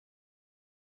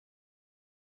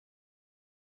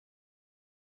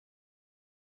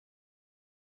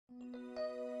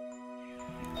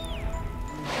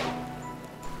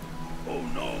Oh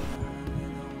no!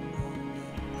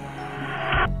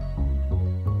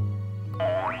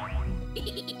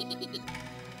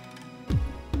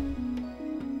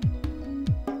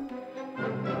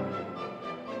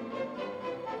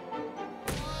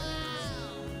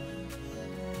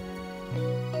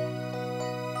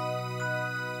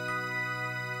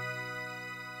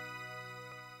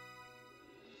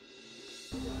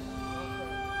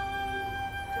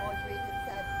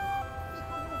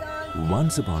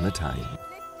 Once upon a time,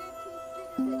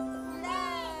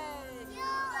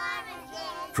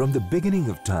 from the beginning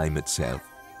of time itself,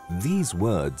 these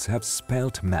words have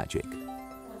spelt magic.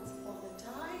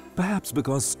 Perhaps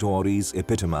because stories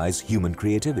epitomize human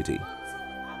creativity.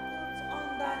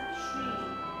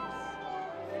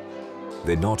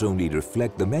 They not only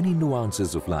reflect the many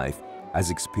nuances of life as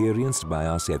experienced by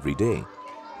us every day,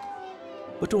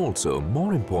 but also,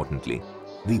 more importantly,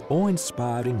 the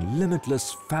awe-inspiring,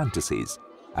 limitless fantasies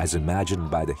as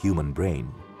imagined by the human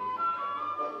brain.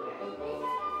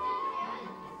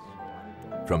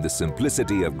 From the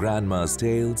simplicity of grandma's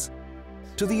tales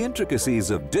to the intricacies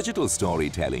of digital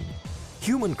storytelling,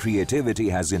 human creativity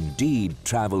has indeed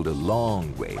traveled a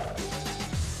long way.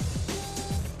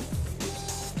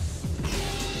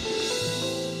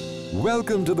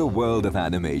 Welcome to the world of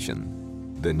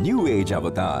animation, the new age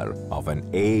avatar of an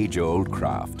age-old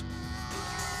craft.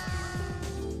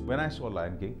 When I saw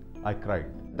Lion King, I cried.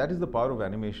 That is the power of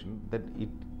animation, that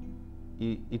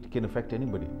it can affect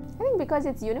anybody. I think because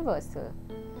it's universal.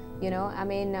 You know, I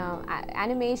mean,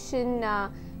 animation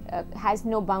has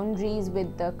no boundaries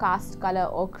with the caste, color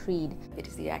or creed. It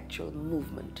is the actual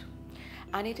movement.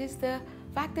 And it is the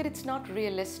fact that it's not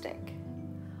realistic.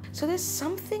 So there's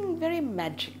something very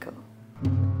magical.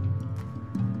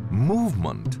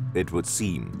 Movement, it would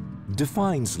seem,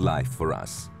 defines life for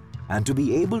us. And to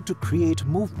be able to create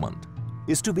movement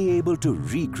is to be able to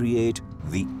recreate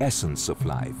the essence of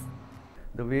life.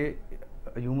 The way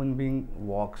a human being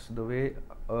walks, the way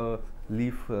a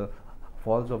leaf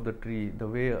falls off the tree, the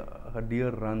way a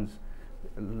deer runs.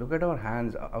 Look at our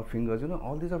hands, our fingers, you know,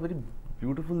 all these are very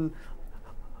beautiful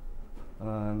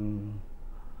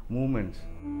movements.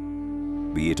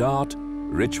 Be it art,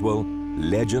 ritual,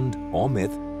 legend or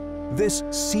myth, this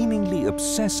seemingly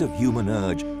obsessive human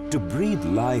urge to breathe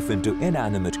life into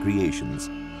inanimate creations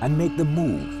and make them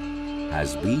move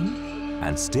has been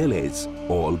and still is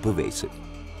all-pervasive.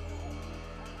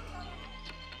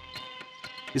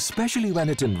 Especially when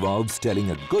it involves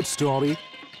telling a good story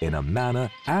in a manner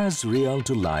as real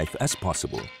to life as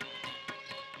possible.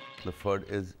 The third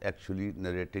is actually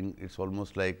narrating. It's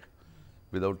almost like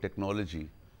without technology,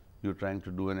 you're trying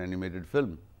to do an animated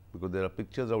film, because there are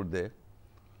pictures out there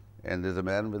and there's a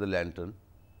man with a lantern.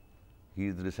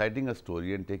 He's reciting a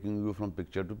story and taking you from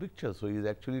picture to picture. So he's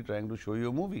actually trying to show you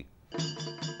a movie.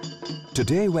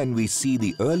 Today, when we see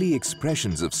the early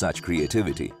expressions of such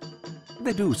creativity,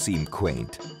 they do seem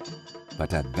quaint.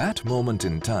 But at that moment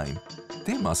in time,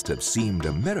 they must have seemed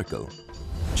a miracle.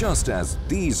 Just as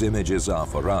these images are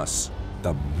for us,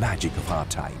 the magic of our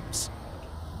times.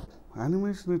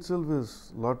 Animation itself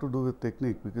has a lot to do with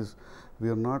technique, because we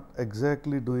are not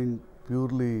exactly doing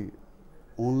purely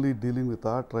only dealing with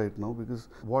art right now, because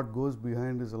what goes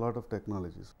behind is a lot of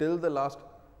technologies. Till the last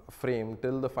frame,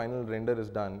 till the final render is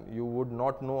done, you would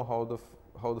not know how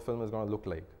the film is going to look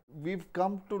like. We've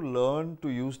come to learn to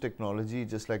use technology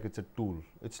just like it's a tool.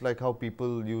 It's like how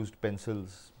people used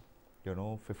pencils, you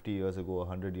know, 50 years ago,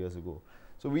 100 years ago.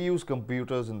 So we use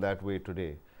computers in that way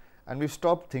today. And we've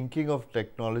stopped thinking of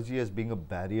technology as being a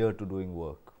barrier to doing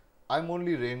work. I'm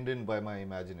only reined in by my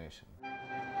imagination.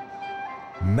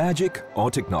 Magic or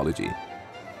technology,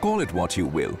 call it what you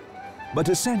will, but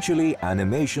essentially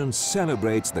animation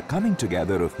celebrates the coming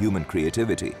together of human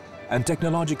creativity and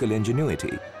technological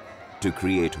ingenuity to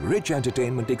create rich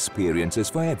entertainment experiences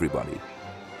for everybody.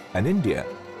 And India,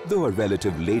 though a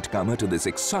relative latecomer to this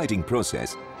exciting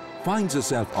process, finds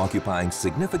herself occupying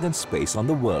significant space on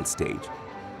the world stage.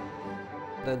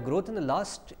 The growth in the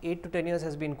last 8 to 10 years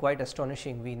has been quite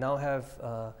astonishing. We now have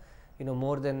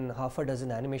more than half a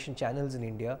dozen animation channels in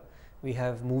India. We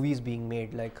have movies being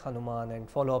made like Hanuman and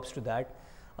follow-ups to that.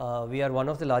 We are one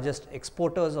of the largest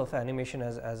exporters of animation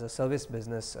as a service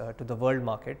business to the world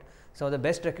market. Some of the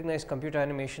best recognized computer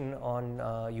animation on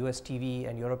US TV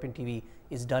and European TV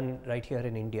is done right here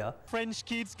in India. French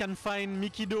kids can find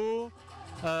Mickey Doe,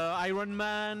 Iron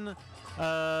Man,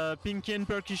 Pinky and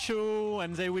Perky Show,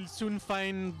 and they will soon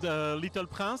find Little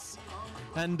Prince.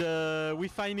 And we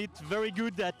find it very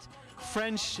good that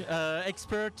French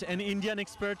expert and Indian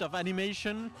expert of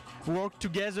animation work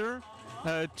together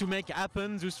to make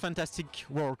happen those fantastic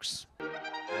works.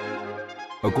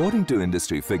 According to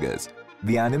industry figures,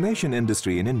 the animation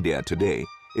industry in India today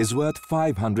is worth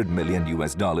 $500 million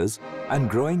and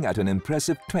growing at an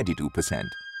impressive 22%.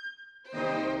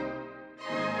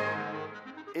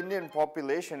 Indian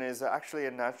population is actually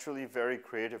a naturally very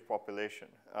creative population,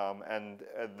 and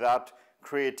that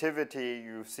creativity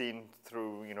you've seen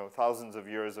through thousands of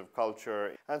years of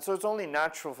culture, and so it's only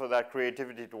natural for that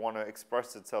creativity to want to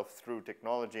express itself through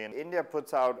technology. And India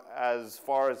puts out, as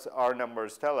far as our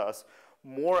numbers tell us,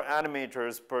 more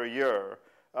animators per year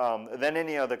than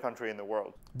any other country in the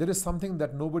world. There is something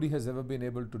that nobody has ever been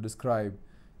able to describe,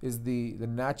 is the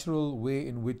natural way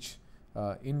in which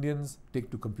Indians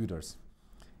take to computers.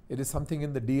 It is something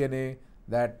in the DNA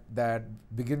that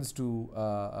begins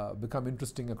to become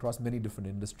interesting across many different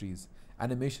industries.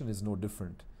 Animation is no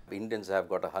different. Indians have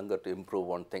got a hunger to improve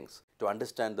on things, to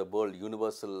understand the world,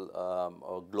 universal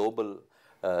or global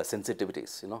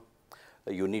sensitivities.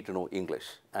 You need to know English,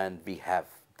 and we have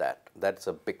that. That's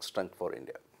a big strength for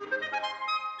India.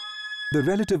 The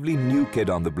relatively new kid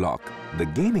on the block, the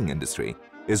gaming industry,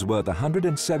 is worth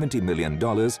 $170 million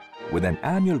with an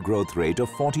annual growth rate of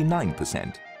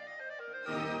 49%.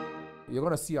 You're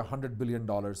going to see $100 billion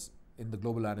in the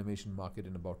global animation market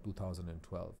in about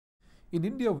 2012. In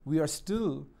India, we are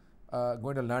still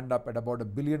going to land up at about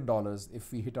 $1 billion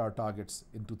if we hit our targets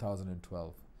in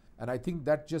 2012. And I think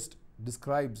that just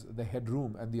describes the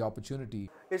headroom and the opportunity.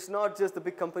 It's not just the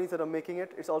big companies that are making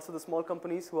it, it's also the small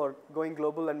companies who are going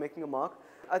global and making a mark.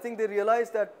 I think they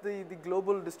realize that the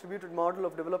global distributed model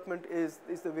of development is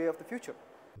the way of the future.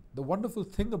 The wonderful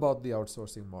thing about the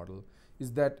outsourcing model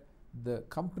is that the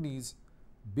companies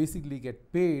basically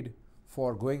get paid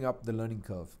for going up the learning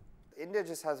curve. India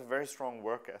just has a very strong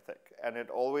work ethic, and it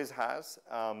always has,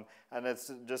 and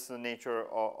it's just the nature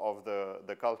of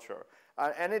the culture.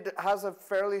 And it has a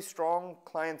fairly strong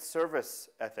client service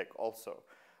ethic also.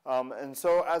 And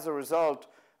so as a result,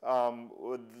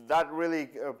 that really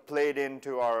played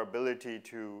into our ability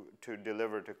to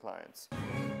deliver to clients.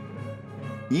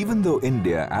 Even though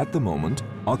India at the moment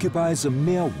occupies a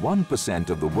mere 1%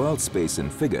 of the world's space in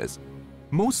figures,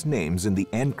 most names in the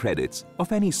end credits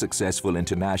of any successful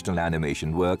international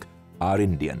animation work are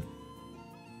Indian.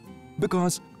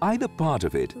 Because either part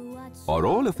of it or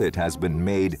all of it has been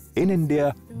made in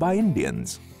India by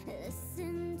Indians.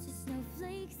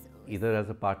 Either as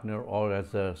a partner or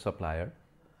as a supplier,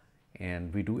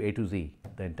 and we do A to Z,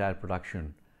 the entire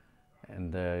production,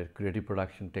 and the creative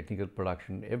production, technical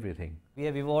production, everything. We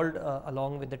have evolved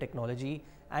along with the technology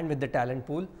and with the talent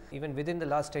pool. Even within the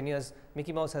last 10 years,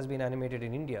 Mickey Mouse has been animated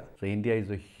in India. So India is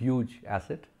a huge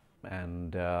asset,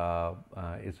 and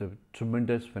it's a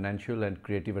tremendous financial and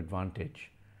creative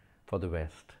advantage for the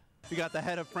West. We got the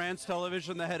head of France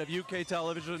Television, the head of UK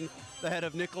Television, the head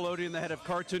of Nickelodeon, the head of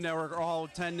Cartoon Network, all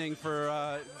attending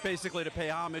for basically to pay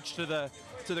homage to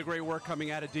the great work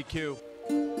coming out of DQ.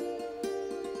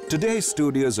 Today,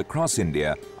 studios across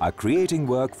India are creating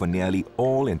work for nearly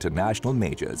all international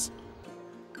majors.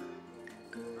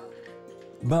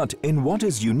 But in what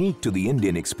is unique to the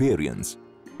Indian experience,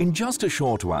 in just a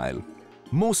short while,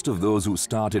 most of those who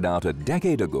started out a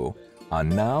decade ago are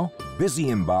now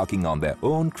busy embarking on their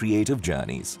own creative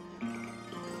journeys.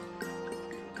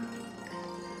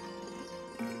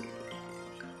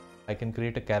 I can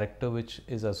create a character which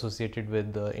is associated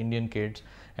with the Indian kids,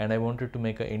 and I wanted to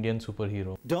make an Indian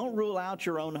superhero. Don't rule out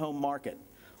your own home market.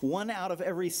 1 out of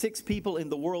every 6 people in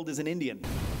the world is an Indian.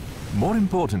 More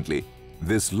importantly,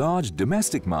 this large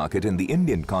domestic market in the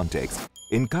Indian context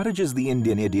encourages the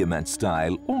Indian idiom and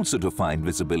style also to find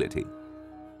visibility.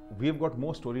 We've got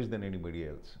more stories than anybody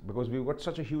else because we've got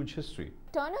such a huge history.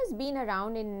 Turner's been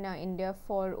around in India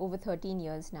for over 13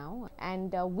 years now,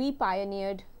 and we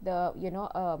pioneered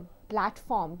the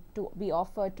platform to be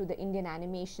offered to the Indian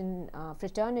animation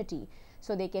fraternity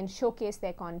so they can showcase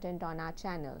their content on our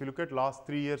channel. If you look at last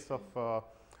 3 years of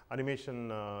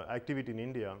animation activity in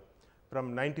India,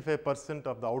 from 95%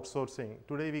 of the outsourcing,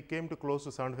 today we came to close to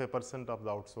 75% of the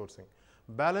outsourcing.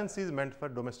 Balance is meant for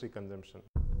domestic consumption.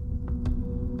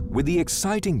 With the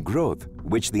exciting growth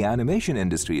which the animation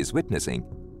industry is witnessing,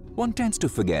 one tends to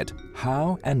forget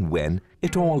how and when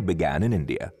it all began in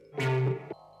India.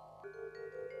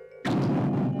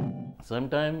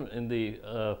 Sometime in the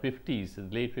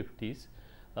 50s, late 50s,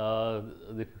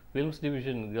 the films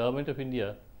division, Government of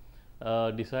India,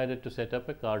 decided to set up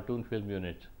a cartoon film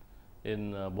unit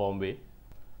in Bombay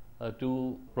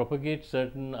to propagate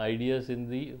certain ideas in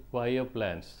the 5-year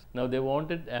plans. Now they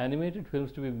wanted animated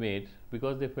films to be made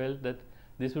because they felt that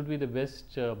this would be the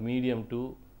best medium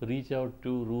to reach out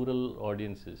to rural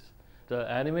audiences.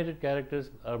 animated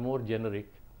characters are more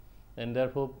generic and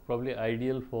therefore probably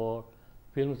ideal for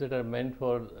films that are meant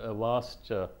for a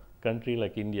vast country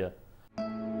like India.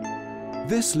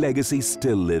 This legacy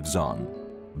still lives on,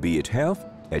 be it health,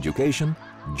 education,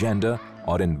 gender,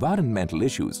 or environmental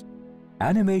issues.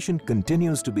 Animation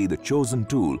continues to be the chosen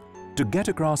tool to get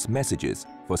across messages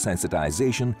for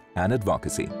sensitization and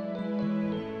advocacy.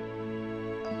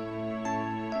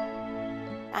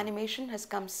 Animation has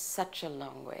come such a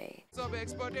long way.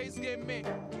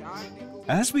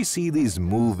 As we see these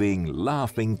moving,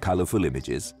 laughing, colorful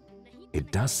images,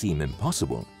 it does seem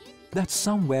impossible that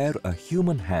somewhere a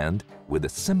human hand with a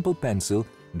simple pencil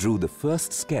drew the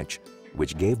first sketch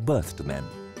which gave birth to them.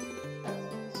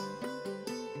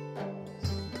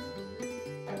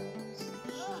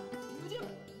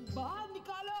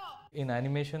 In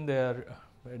animation, there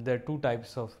are two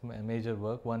types of major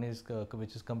work. One is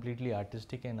which is completely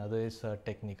artistic, and other is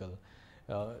technical.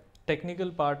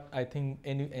 Technical part, I think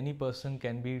any person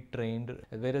can be trained,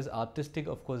 whereas artistic,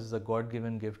 of course, is a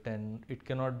God-given gift and it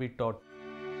cannot be taught.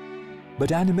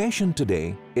 But animation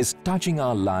today is touching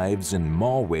our lives in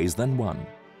more ways than one.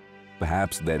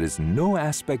 Perhaps there is no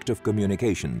aspect of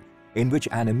communication in which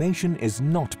animation is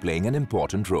not playing an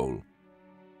important role.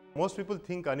 Most people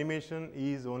think animation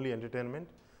is only entertainment,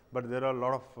 but there are a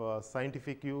lot of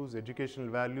scientific use, educational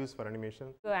values for animation.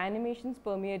 So animation's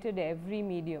permeated every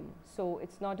medium. So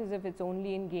it's not as if it's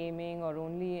only in gaming or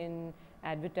only in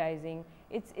advertising.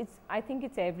 I think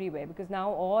it's everywhere because now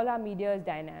all our media is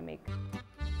dynamic.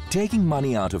 Taking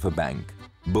money out of a bank,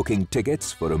 booking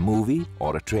tickets for a movie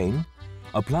or a train,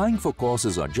 applying for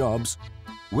courses or jobs,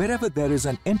 wherever there is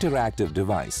an interactive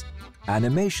device,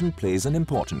 animation plays an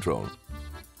important role.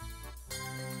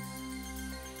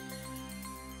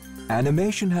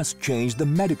 Animation has changed the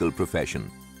medical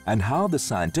profession and how the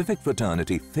scientific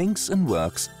fraternity thinks and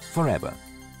works forever.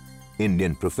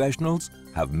 Indian professionals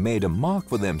have made a mark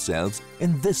for themselves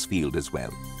in this field as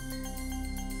well.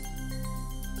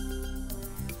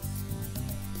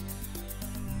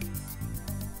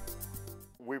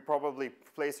 We probably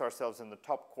place ourselves in the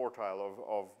top quartile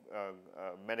of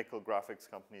medical graphics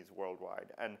companies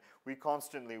worldwide, and we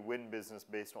constantly win business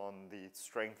based on the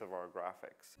strength of our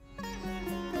graphics.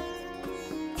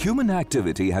 Human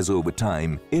activity has over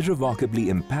time irrevocably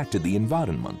impacted the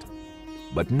environment.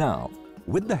 But now,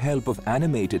 with the help of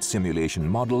animated simulation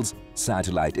models,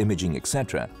 satellite imaging,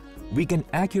 etc., we can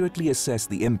accurately assess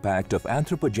the impact of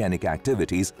anthropogenic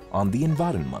activities on the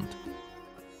environment.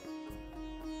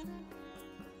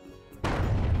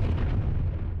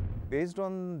 Based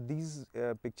on these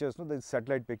pictures, the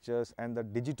satellite pictures and the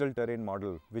digital terrain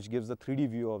model, which gives the 3D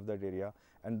view of that area,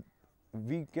 and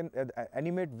we can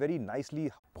animate very nicely.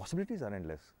 Possibilities are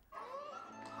endless.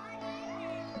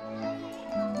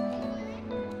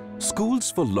 Schools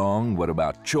for long were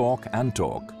about chalk and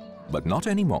talk, but not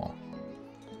anymore.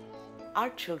 Our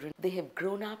children, they have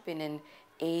grown up in an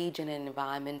age and an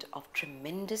environment of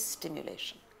tremendous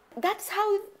stimulation. That's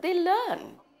how they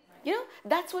learn. You know,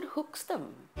 that's what hooks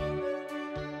them.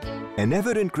 An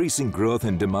ever-increasing growth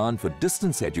in demand for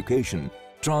distance education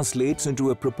translates into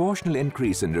a proportional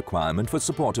increase in requirement for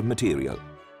supportive material,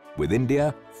 with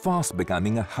India fast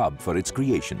becoming a hub for its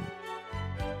creation.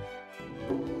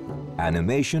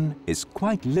 Animation is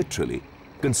quite literally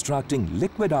constructing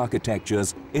liquid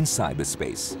architectures in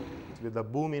cyberspace. With the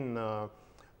boom in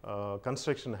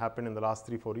construction happened in the last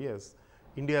 3-4 years,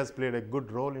 India has played a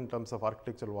good role in terms of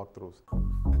architectural walkthroughs.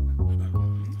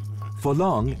 For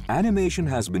long, animation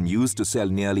has been used to sell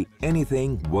nearly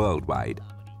anything worldwide,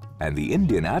 and the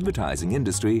Indian advertising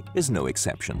industry is no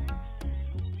exception.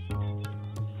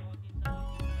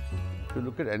 If you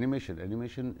look at animation,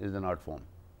 animation is an art form,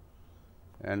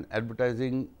 and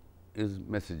advertising is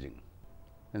messaging,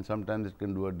 and sometimes it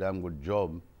can do a damn good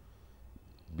job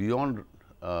beyond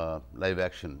live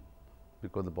action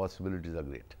because the possibilities are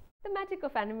great. The magic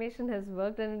of animation has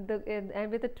worked, and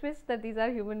with a twist that these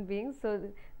are human beings, so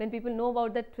when people know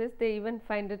about that twist, they even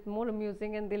find it more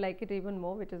amusing and they like it even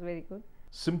more, which is very good.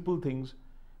 Simple things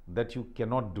that you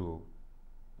cannot do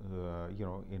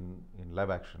in live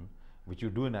action, which you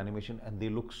do in animation, and they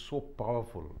look so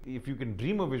powerful. If you can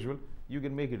dream a visual, you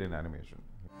can make it in animation.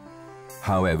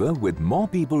 However, with more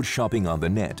people shopping on the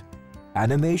net,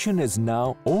 animation is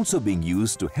now also being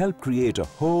used to help create a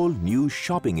whole new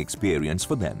shopping experience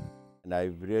for them. And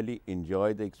I really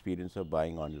enjoy the experience of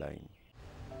buying online.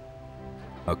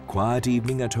 A quiet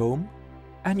evening at home,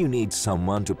 and you need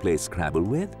someone to play Scrabble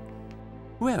with?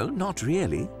 Well, not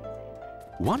really.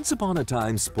 Once upon a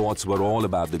time, sports were all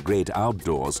about the great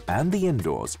outdoors and the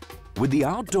indoors, with the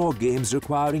outdoor games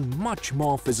requiring much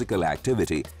more physical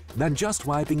activity than just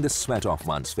wiping the sweat off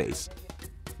one's face.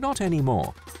 Not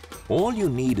anymore. All you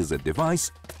need is a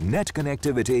device, net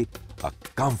connectivity, a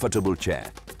comfortable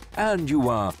chair, and you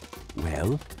are,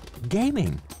 well,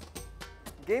 gaming.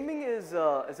 Gaming is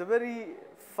a very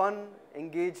fun,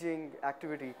 engaging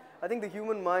activity. I think the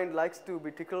human mind likes to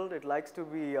be tickled. It likes to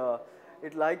be,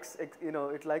 it likes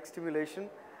stimulation,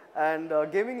 and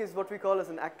gaming is what we call as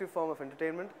an active form of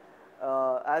entertainment,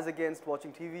 as against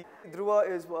watching TV. Dhruva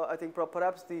is, I think,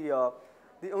 perhaps the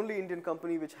only Indian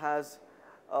company which has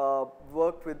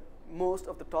worked with most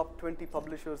of the top 20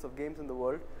 publishers of games in the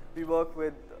world. We work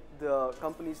with the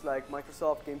companies like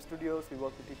Microsoft Game Studios. We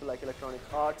work with people like Electronic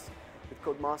Arts, with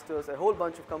Codemasters, a whole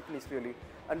bunch of companies really.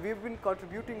 And we've been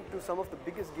contributing to some of the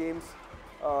biggest games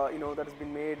that has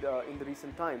been made in the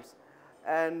recent times.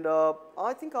 And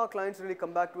I think our clients really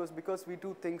come back to us because we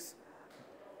do things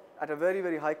at a very,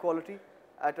 very high quality,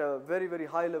 at a very, very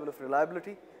high level of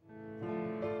reliability.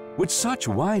 With such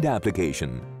wide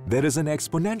application, there is an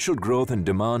exponential growth in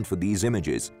demand for these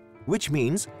images, which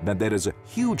means that there is a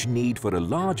huge need for a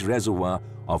large reservoir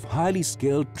of highly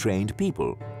skilled, trained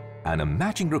people and a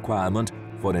matching requirement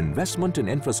for investment in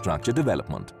infrastructure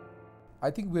development. I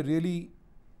think we're really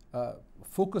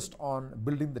focused on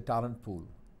building the talent pool.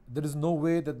 There is no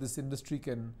way that this industry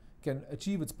can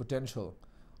achieve its potential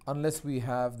unless we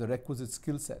have the requisite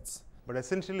skill sets. But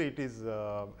essentially it is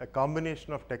a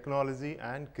combination of technology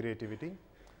and creativity.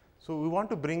 So we want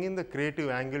to bring in the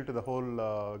creative angle to the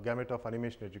whole gamut of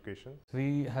animation education.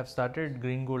 We have started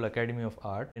Green Gold Academy of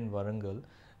Art in Warangal.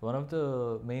 One of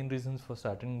the main reasons for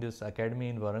starting this academy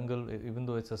in Warangal, even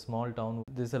though it's a small town,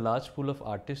 there's a large pool of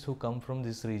artists who come from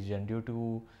this region due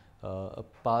to a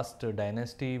past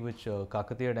dynasty, which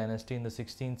Kakatiya dynasty in the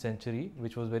 16th century,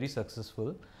 which was very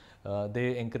successful.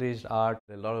 They encouraged art.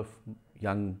 There are a lot of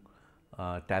young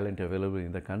talent available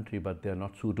in the country, but they are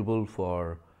not suitable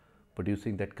for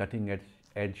producing that cutting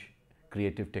edge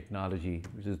creative technology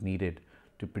which is needed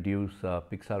to produce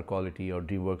Pixar quality or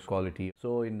DreamWorks quality.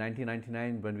 So in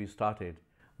 1999 when we started,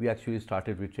 we actually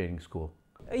started with training school.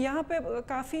 यहाँ पे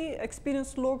काफ़ी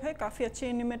experience लोग हैं, काफ़ी अच्छे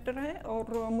animator हैं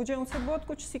और मुझे उनसे बहुत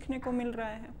कुछ सीखने को मिल रहा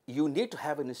है. You need to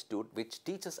have an institute which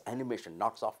teaches animation,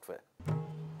 not software.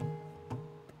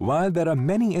 While there are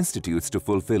many institutes to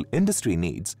fulfill industry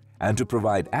needs and to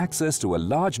provide access to a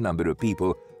large number of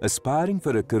people aspiring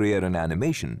for a career in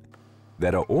animation,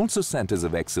 there are also centers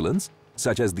of excellence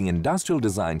such as the Industrial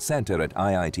Design Center at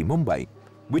IIT Mumbai,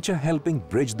 which are helping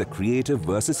bridge the creative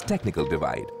versus technical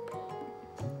divide.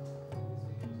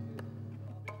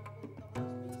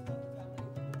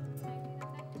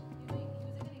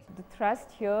 The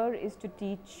thrust here is to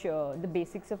teach the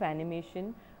basics of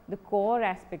animation, the core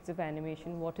aspects of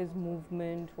animation, what is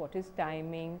movement, what is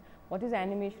timing, what is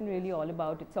animation really all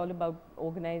about. It's all about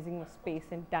organizing of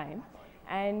space and time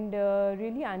and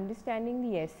really understanding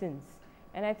the essence.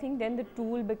 And I think then the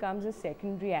tool becomes a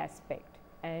secondary aspect,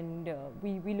 and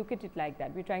we look at it like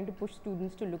that. We're trying to push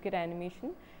students to look at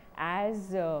animation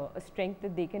as a strength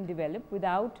that they can develop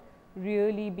without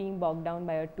really being bogged down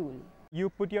by a tool. You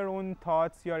put your own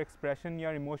thoughts, your expression,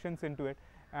 your emotions into it,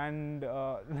 and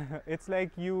it's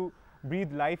like you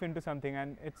breathe life into something,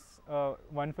 and it's a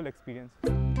wonderful experience.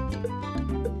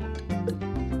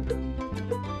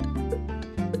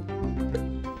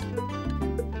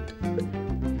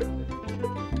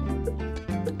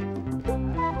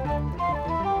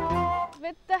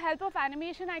 With the help of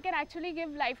animation, I can actually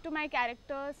give life to my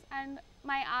characters and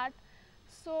my art.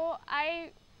 So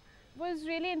I was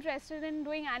really interested in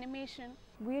doing animation.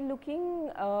 We're looking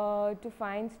to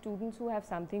find students who have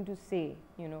something to say,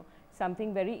 you know,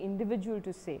 something very individual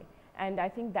to say. And I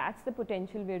think that's the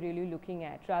potential we're really looking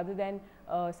at. Rather than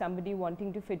somebody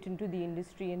wanting to fit into the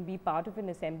industry and be part of an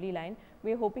assembly line,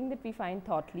 we're hoping that we find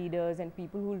thought leaders and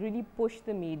people who really push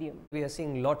the medium. We are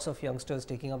seeing lots of youngsters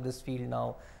taking up this field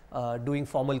now, doing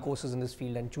formal courses in this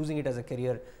field and choosing it as a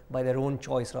career by their own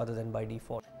choice rather than by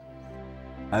default.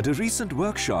 At a recent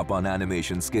workshop on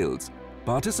animation skills,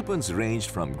 participants ranged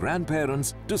from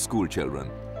grandparents to school children.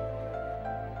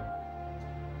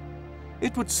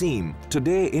 It would seem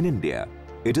today in India,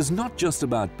 it is not just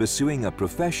about pursuing a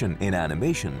profession in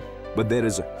animation, but there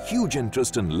is a huge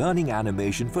interest in learning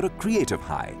animation for a creative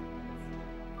high.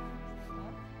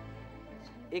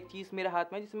 एक चीज़ मेरे हाथ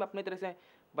में है जिसे मैं अपने तरह से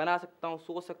बना सकता हूँ,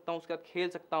 सोच सकता हूँ, उसके साथ खेल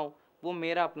सकता हूँ, वो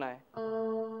मेरा अपना है.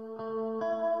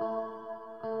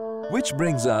 Which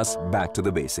brings us back to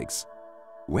the basics.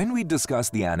 When we discuss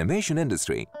the animation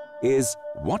industry, is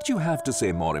what you have to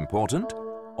say more important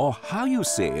or how you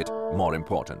say it more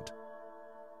important?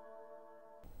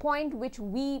 Point which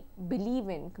we believe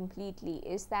in completely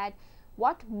is that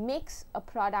what makes a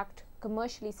product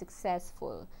commercially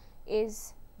successful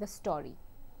is the story.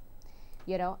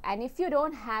 You know, and if you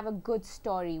don't have a good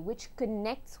story which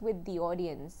connects with the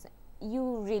audience,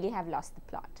 you really have lost the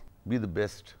plot. Be the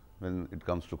best when it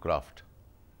comes to craft,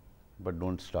 but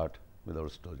don't start without a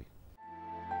story.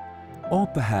 Or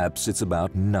perhaps it's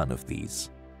about none of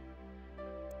these.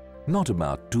 Not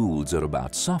about tools or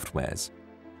about softwares.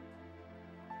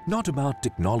 Not about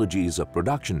technologies or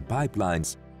production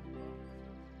pipelines.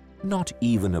 Not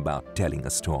even about telling a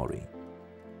story.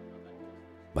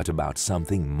 But about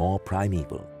something more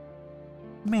primeval.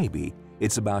 Maybe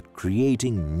it's about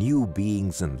creating new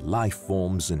beings and life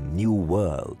forms in new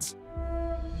worlds.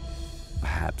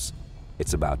 Perhaps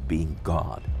it's about being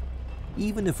God,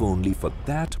 even if only for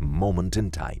that moment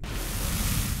in time.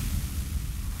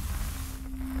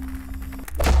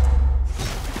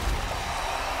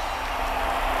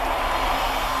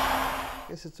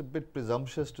 Yes, it's a bit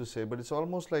presumptuous to say, but it's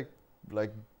almost like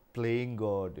playing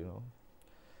God, you know,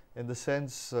 in the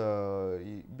sense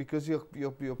because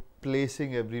you're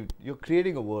placing you're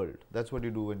creating a world. That's what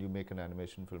you do when you make an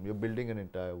animation film. You're building an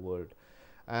entire world,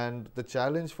 and the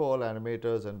challenge for all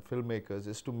animators and filmmakers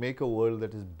is to make a world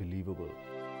that is believable.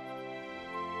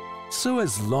 So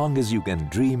as long as you can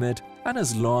dream it, and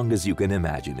as long as you can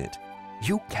imagine it,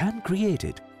 you can create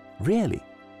it. Really?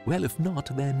 Well, if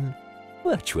not, then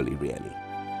virtually really.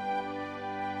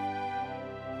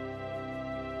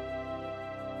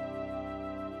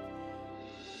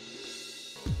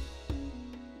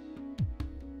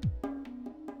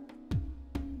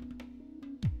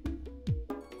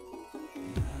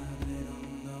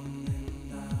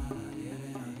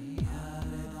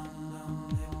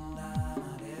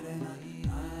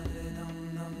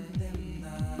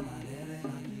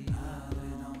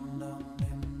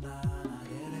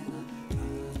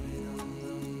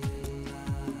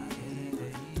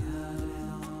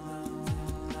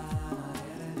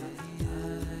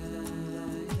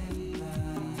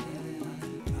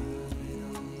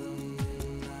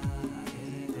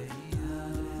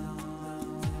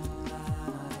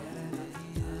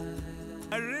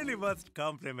 I really must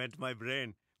compliment my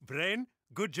brain. Brain,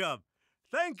 good job.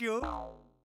 Thank you.